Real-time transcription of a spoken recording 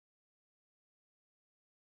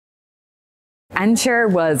ENSURE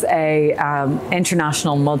was a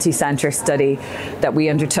international multi-centre study that we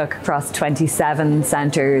undertook across 27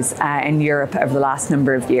 centres in Europe over the last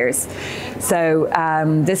number of years. So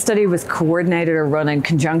this study was coordinated or run in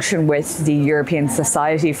conjunction with the European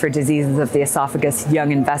Society for Diseases of the Esophagus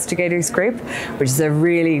Young Investigators Group, which is a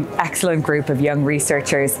really excellent group of young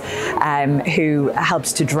researchers who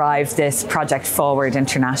helped to drive this project forward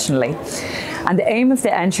internationally. And the aim of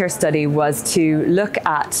the ENSURE study was to look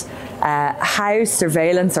at how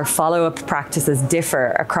surveillance or follow-up practices differ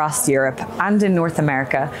across Europe and in North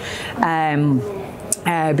America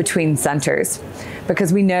between centres.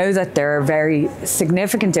 Because we know that there are very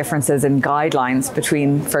significant differences in guidelines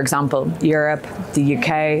between, for example, Europe, the UK,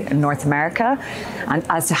 and North America, and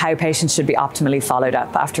as to how patients should be optimally followed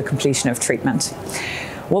up after completion of treatment.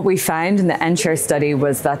 What we found in the ENSURE study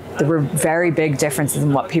was that there were very big differences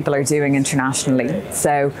in what people are doing internationally.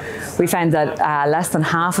 So we found that less than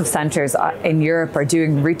half of centres in Europe are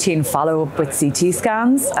doing routine follow-up with CT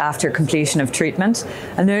scans after completion of treatment,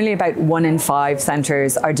 and only about 1 in 5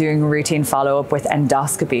 centres are doing routine follow-up with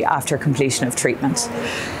endoscopy after completion of treatment.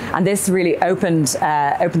 And this really opened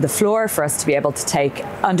the floor for us to be able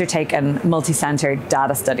to undertake a multi-centre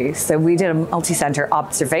data study. So we did a multi-centre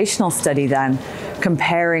observational study then,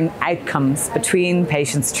 comparing outcomes between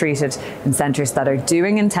patients treated in centres that are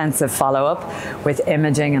doing intensive follow-up with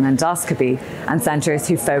imaging and endoscopy and centres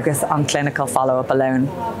who focus on clinical follow-up alone.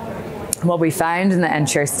 What we found in the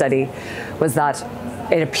ENSURE study was that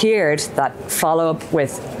it appeared that follow-up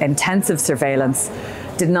with intensive surveillance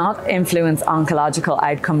did not influence oncological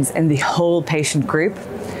outcomes in the whole patient group,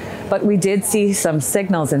 but we did see some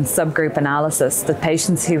signals in subgroup analysis that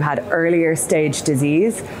patients who had earlier stage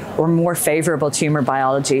disease or more favourable tumour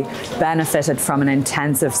biology benefited from an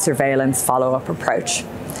intensive surveillance follow-up approach.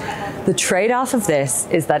 The trade-off of this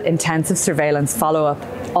is that intensive surveillance follow-up,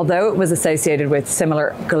 although it was associated with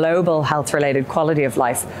similar global health-related quality of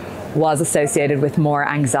life, was associated with more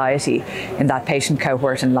anxiety in that patient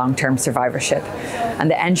cohort and long-term survivorship. And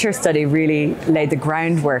the ENSURE study really laid the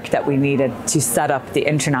groundwork that we needed to set up the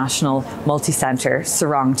international multi-centre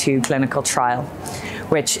SARONG-2 clinical trial,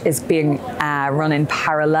 which is being run in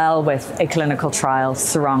parallel with a clinical trial,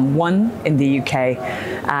 SARONG-1 in the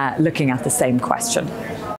UK, looking at the same question.